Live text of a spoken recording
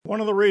One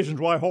of the reasons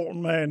why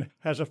Holton, Maine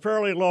has a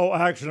fairly low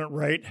accident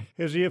rate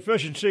is the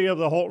efficiency of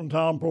the Holton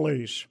Town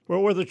Police. We're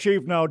with the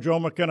chief now, Joe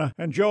McKenna.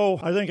 And Joe,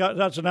 I think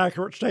that's an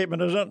accurate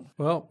statement, isn't it?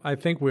 Well, I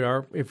think we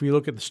are. If we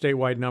look at the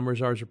statewide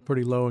numbers, ours are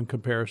pretty low in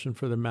comparison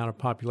for the amount of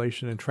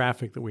population and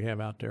traffic that we have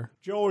out there.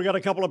 Joe, we got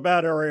a couple of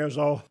bad areas,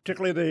 though,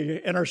 particularly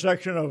the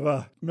intersection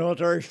of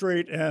Military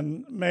Street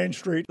and Main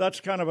Street. That's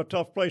kind of a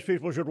tough place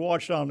people should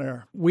watch down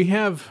there. We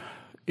have,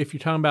 if you're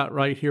talking about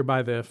right here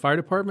by the fire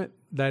department,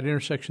 that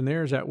intersection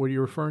there, is that what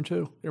you're referring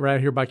to?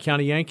 Right here by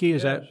County Yankee?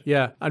 Is Yes. that?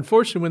 Yeah.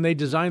 Unfortunately, when they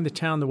designed the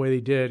town the way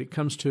they did, it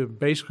comes to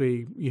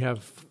basically you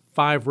have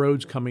 5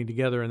 roads coming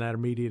together in that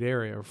immediate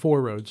area, or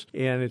 4 roads,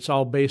 and it's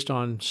all based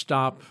on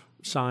stop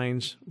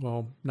signs.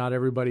 Well, not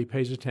everybody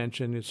pays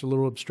attention. It's a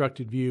little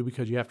obstructed view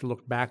because you have to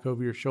look back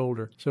over your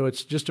shoulder. So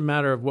it's just a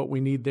matter of what we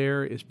need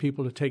there is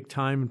people to take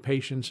time and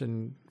patience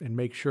and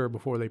make sure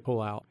before they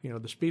pull out. You know,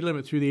 the speed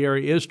limit through the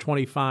area is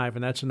 25,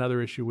 and that's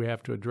another issue we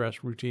have to address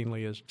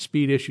routinely is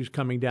speed issues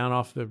coming down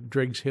off the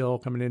Driggs Hill,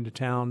 coming into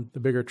town, the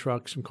bigger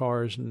trucks and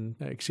cars and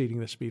exceeding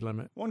the speed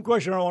limit. One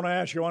question I want to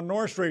ask you, on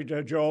North Street,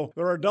 Joe,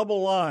 there are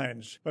double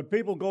lines, but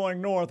people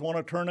going north want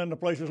to turn into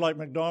places like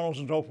McDonald's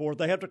and so forth.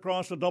 They have to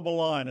cross the double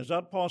line. Is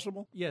that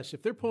possible? Yes,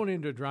 if they're pulling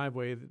into a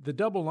driveway, the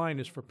double line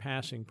is for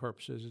passing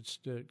purposes. It's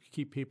to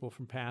keep people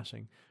from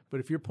passing. But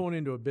if you're pulling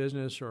into a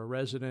business or a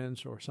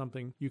residence or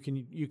something, you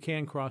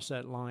can cross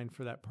that line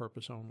for that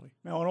purpose only.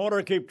 Now, in order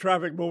to keep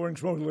traffic moving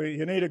smoothly,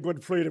 you need a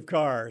good fleet of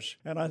cars,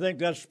 and I think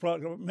that's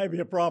maybe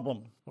a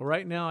problem. Well,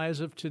 right now, as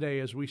of today,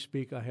 as we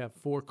speak, I have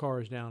 4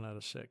 cars down out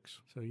of 6.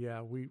 So,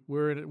 yeah,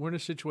 we're in a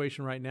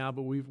situation right now,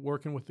 but we're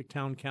working with the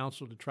town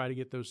council to try to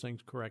get those things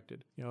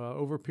corrected. You know,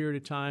 over a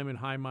period of time and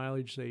high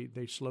mileage,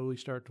 they slowly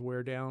start to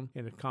wear down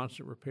into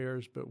constant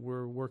repairs, but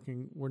we're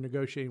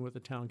negotiating with the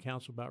town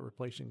council about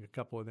replacing a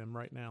couple of them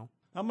right now.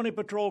 How many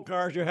patrol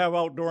cars do you have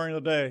out during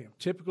the day?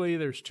 Typically,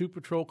 there's 2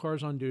 patrol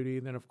cars on duty.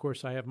 Then, of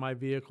course, I have my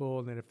vehicle,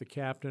 and then if the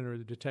captain or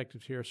the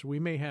detective's here, so we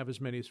may have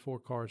as many as 4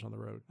 cars on the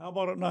road. How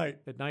about at night?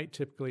 At night,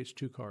 typically, it's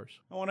 2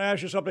 cars. I want to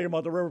ask you something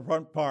about the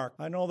Riverfront Park.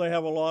 I know they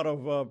have a lot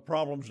of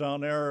problems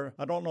down there.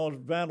 I don't know if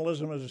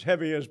vandalism is as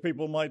heavy as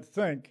people might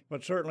think,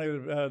 but certainly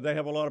they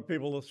have a lot of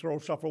people that throw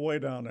stuff away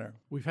down there.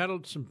 We've had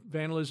some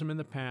vandalism in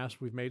the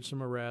past. We've made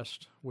some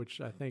arrests,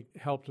 which I think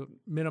helped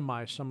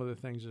minimize some of the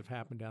things that have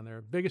happened down there.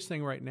 The biggest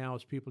thing right now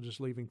is people just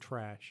leaving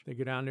trash. They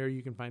go down there,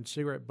 you can find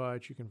cigarette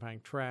butts, you can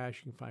find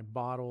trash, you can find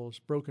bottles,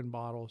 broken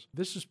bottles.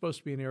 This is supposed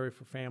to be an area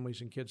for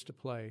families and kids to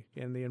play,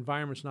 and the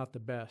environment's not the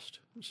best.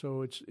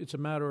 So it's a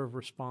matter of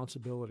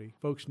responsibility.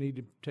 Folks need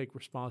to take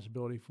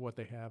responsibility for what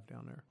they have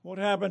down there. What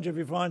happens if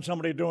you find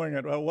somebody doing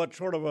it? What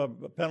sort of a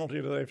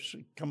penalty do they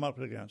come up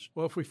against?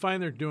 Well, if we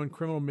find they're doing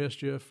criminal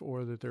mischief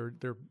or that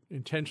they're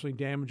intentionally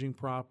damaging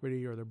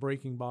property or they're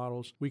breaking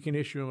bottles, we can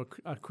issue them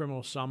a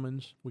criminal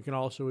summons. We can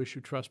also issue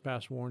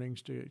trespass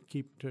warnings to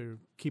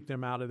keep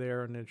them out of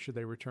there, and then should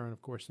they return, of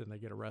course, then they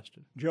get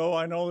arrested. Joe,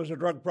 I know there's a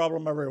drug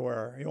problem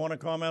everywhere. You want to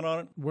comment on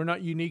it? We're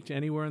not unique to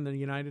anywhere in the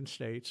United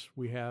States.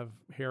 We have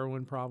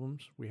heroin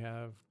problems. We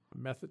have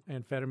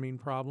methamphetamine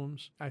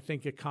problems. I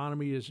think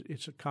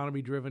it's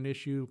economy-driven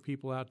issue.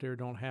 People out there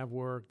don't have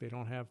work. They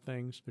don't have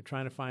things. They're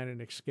trying to find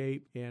an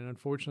escape, and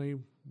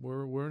unfortunately,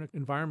 we're in an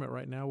environment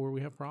right now where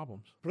we have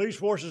problems. Police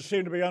forces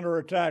seem to be under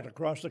attack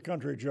across the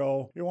country,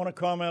 Joe. You want to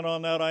comment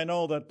on that? I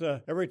know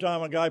that every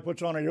time a guy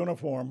puts on a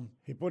uniform,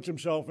 he puts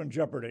himself in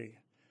jeopardy.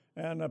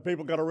 And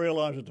people got to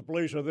realize that the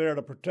police are there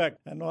to protect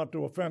and not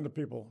to offend the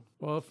people.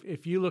 Well,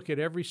 if you look at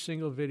every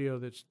single video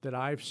that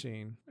I've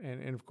seen,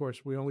 and of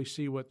course we only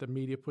see what the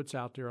media puts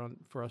out there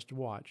for us to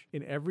watch,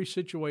 in every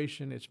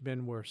situation it's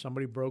been where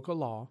somebody broke a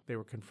law, they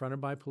were confronted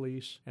by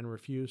police, and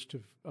refused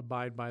to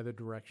abide by the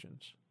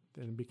directions.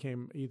 Then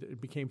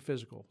it became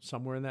physical.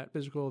 Somewhere in that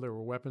physical, there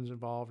were weapons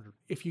involved.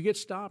 If you get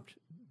stopped,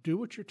 do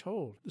what you're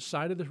told. The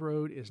side of the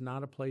road is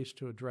not a place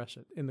to address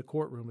it. In the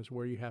courtroom is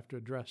where you have to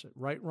address it.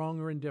 Right,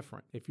 wrong, or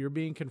indifferent. If you're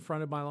being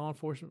confronted by law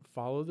enforcement,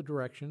 follow the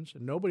directions,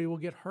 and nobody will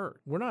get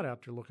hurt. We're not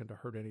out there looking to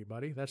hurt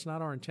anybody. That's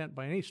not our intent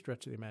by any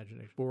stretch of the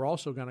imagination. But we're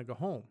also going to go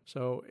home.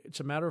 So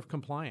it's a matter of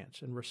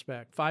compliance and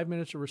respect. 5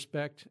 minutes of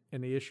respect,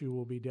 and the issue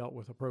will be dealt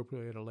with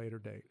appropriately at a later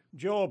date.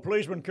 Joe, a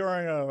policeman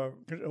carrying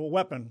a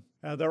weapon,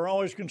 they're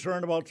always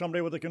concerned about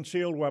somebody with a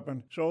concealed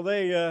weapon. So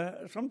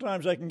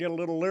sometimes they can get a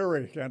little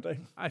leery, can't they?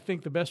 I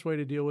think the best way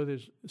to deal with it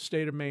is the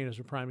state of Maine as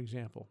a prime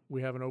example.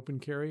 We have an open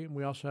carry, and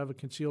we also have a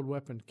concealed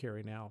weapon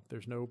carry now.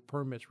 There's no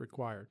permits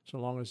required, so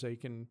long as they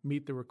can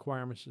meet the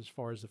requirements as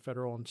far as the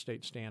federal and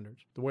state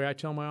standards. The way I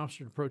tell my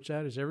officer to approach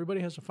that is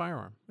everybody has a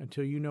firearm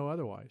until you know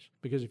otherwise.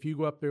 Because if you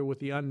go up there with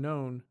the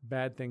unknown,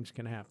 bad things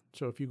can happen.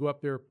 So if you go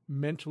up there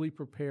mentally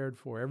prepared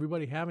for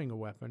everybody having a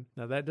weapon,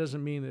 now that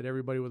doesn't mean that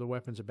everybody with a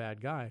weapon's a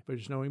bad guy, but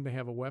just knowing they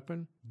have a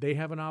weapon, they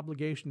have an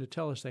obligation to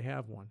tell us they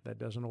have one. That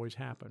doesn't always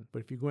happen.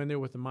 But if you go in there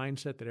with the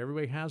mindset that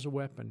everybody has a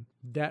weapon,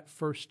 that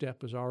first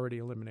step is already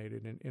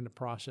eliminated in the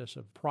process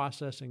of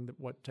processing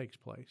what takes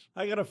place.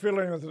 I get a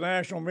feeling that the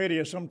national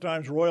media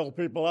sometimes roil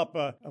people up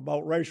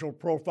about racial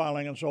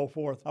profiling and so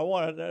forth.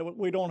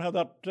 We don't have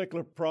that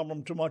particular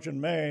problem too much in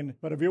Maine,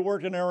 but have you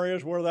worked in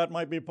areas where that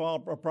might be a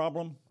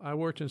problem? I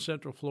worked in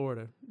Central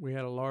Florida. We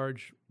had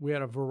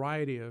a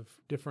variety of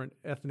different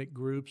ethnic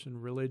groups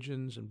and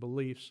religions and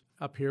beliefs.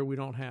 Up here, we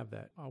don't have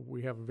that.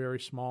 We have a very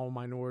small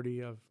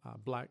minority of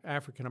black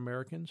African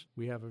Americans.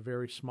 We have a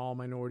very small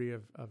minority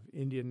of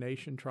Indian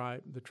Nation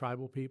tribe, the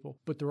tribal people,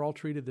 but they're all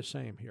treated the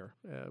same here,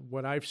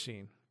 what I've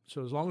seen.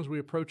 So as long as we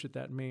approach it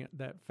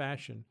that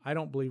fashion, I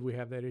don't believe we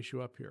have that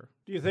issue up here.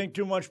 Do you think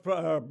too much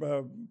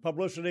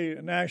publicity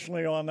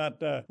nationally on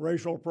that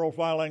racial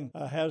profiling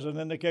has an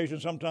indication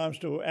sometimes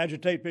to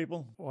agitate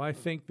people? Well, I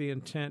think the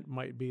intent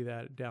might be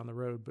that down the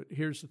road. But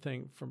here's the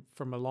thing,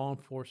 from a law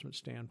enforcement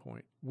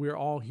standpoint, we're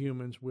all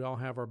humans. We all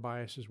have our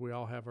biases. We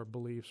all have our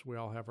beliefs. We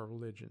all have our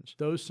religions.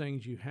 Those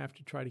things you have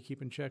to try to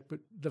keep in check. But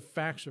the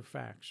facts are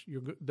facts.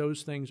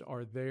 Those things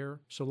are there.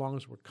 So long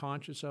as we're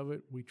conscious of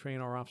it, we train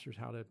our officers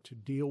how to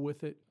deal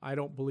with it. I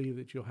don't believe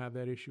that you'll have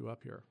that issue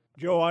up here.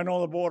 Joe, I know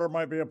the border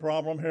might be a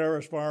problem here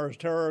as far as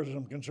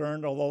terrorism is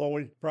concerned, although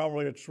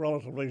it's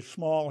relatively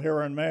small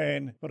here in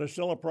Maine, but it's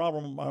still a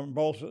problem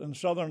both in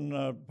southern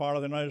part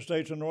of the United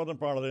States and northern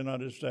part of the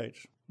United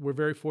States. We're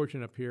very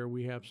fortunate up here.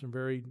 We have some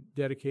very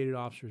dedicated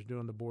officers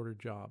doing the border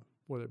job,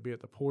 whether it be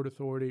at the Port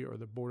Authority or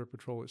the Border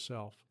Patrol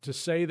itself. To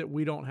say that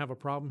we don't have a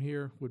problem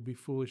here would be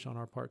foolish on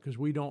our part because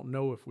we don't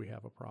know if we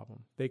have a problem.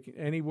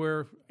 Any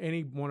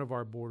one of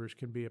our borders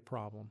can be a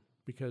problem.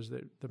 Because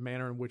the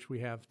manner in which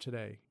we have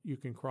today, you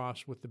can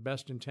cross with the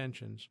best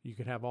intentions. You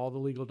could have all the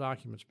legal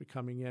documents, but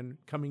coming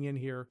in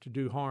here to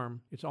do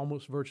harm, it's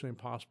almost virtually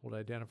impossible to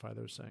identify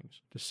those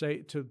things.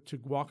 To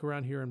walk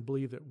around here and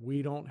believe that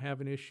we don't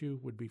have an issue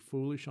would be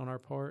foolish on our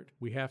part.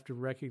 We have to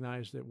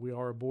recognize that we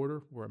are a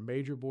border. We're a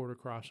major border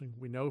crossing.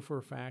 We know for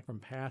a fact from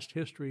past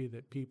history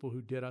that people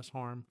who did us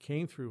harm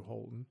came through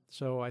Holton.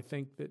 So I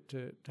think that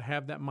to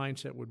have that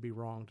mindset would be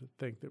wrong, to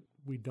think that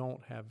we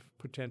don't have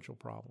potential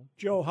problem.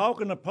 Joe, how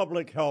can the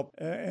public help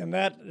in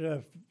that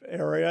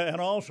area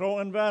and also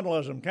in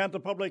vandalism? Can't the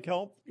public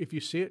help? If you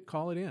see it,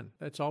 call it in.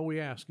 That's all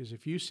we ask is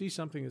if you see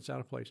something that's out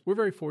of place. We're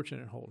very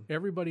fortunate at Holton.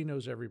 Everybody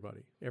knows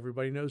everybody.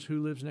 Everybody knows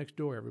who lives next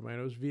door. Everybody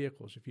knows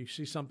vehicles. If you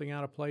see something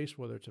out of place,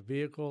 whether it's a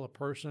vehicle, a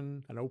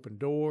person, an open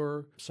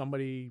door,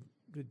 somebody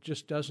that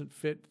just doesn't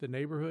fit the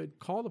neighborhood,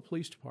 call the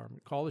police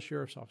department, call the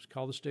sheriff's office,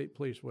 call the state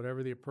police,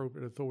 whatever the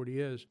appropriate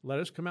authority is. Let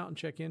us come out and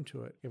check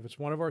into it. If it's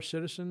one of our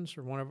citizens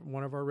or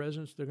one of our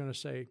residents, they're going to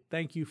say,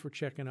 thank you for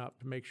checking up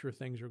to make sure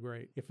things are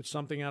great. If it's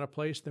something out of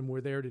place, then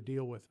we're there to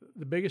deal with it.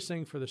 The biggest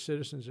thing for the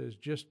citizens is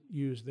just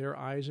use their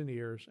eyes and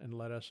ears and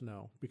let us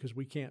know because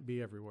we can't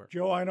be everywhere.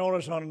 Joe, I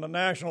notice on the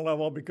national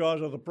level, because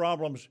of the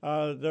problems,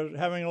 they're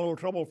having a little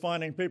trouble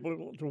finding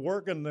people to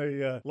work in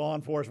the law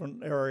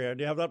enforcement area.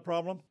 Do you have that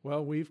problem?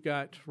 Well,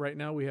 right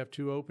now we have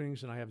 2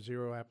 openings and I have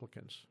 0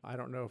 applicants. I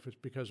don't know if it's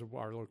because of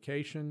our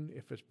location,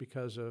 if it's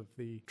because of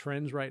the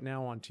trends right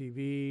now on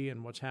TV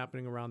and what's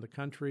happening around the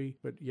country.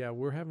 But yeah,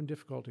 we're having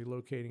difficulty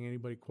locating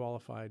anybody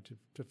qualified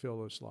to fill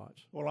those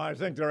slots. Well, I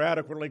think they're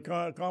adequately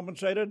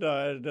compensated.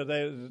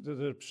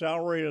 The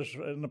salary is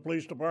in the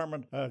police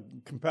department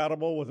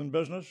compatible within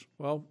business?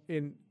 Well,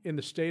 in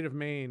the state of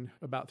Maine,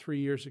 about 3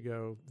 years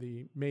ago,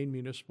 the Maine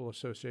Municipal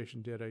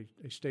Association did a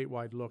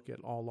statewide look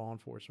at all law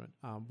enforcement.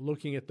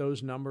 Looking at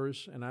those numbers,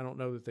 and I don't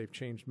know that they've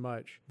changed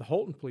much, the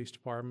Holton Police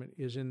Department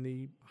is in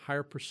the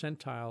higher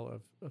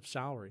percentile of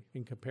salary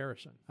in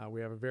comparison.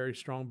 We have a very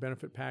strong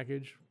benefit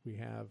package. We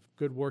have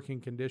good working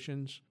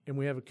conditions, and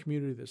we have a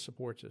community that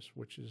supports us,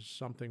 which is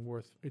something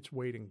worth its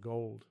weight in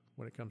gold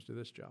when it comes to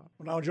this job.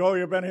 Well, now, Joe,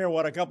 you've been here,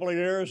 a couple of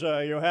years?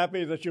 You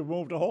happy that you've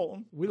moved to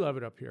Holton? We love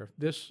it up here.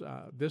 This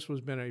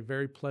has been a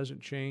very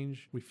pleasant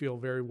change. We feel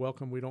very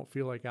welcome. We don't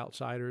feel like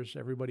outsiders.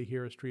 Everybody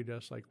here has treated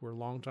us like we're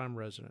longtime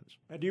residents.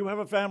 Do you have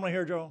a family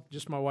here, Joe?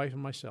 Just my wife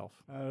and myself.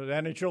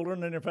 Any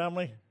children in your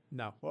family?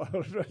 No. Well,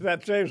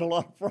 that saves a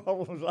lot of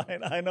problems.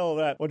 I know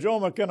that. Well, Joe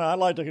McKenna, I'd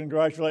like to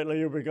congratulate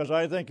you because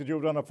I think that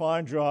you've done a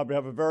fine job. You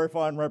have a very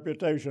fine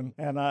reputation,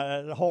 and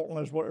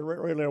Holton is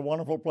really a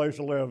wonderful place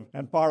to live,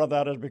 and part of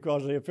that is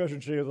because of the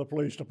efficiency of the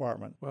police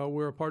department. Well,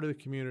 we're a part of the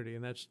community,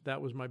 and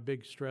that was my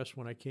big stress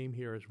when I came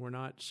here, is we're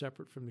not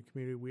separate from the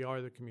community. We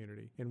are the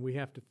community, and we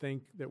have to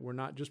think that we're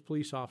not just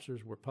police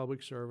officers, we're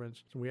public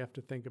servants, so we have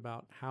to think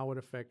about how it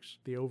affects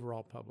the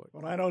overall public.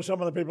 Well, I know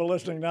some of the people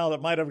listening now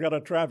that might have got a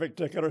traffic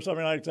ticket or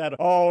something like that.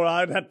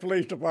 That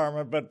police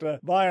department,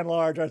 but by and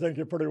large, I think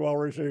you're pretty well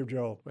received,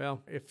 Joe.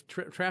 Well, if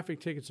traffic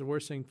tickets are the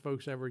worst thing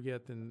folks ever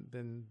get,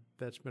 then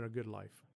that's been a good life.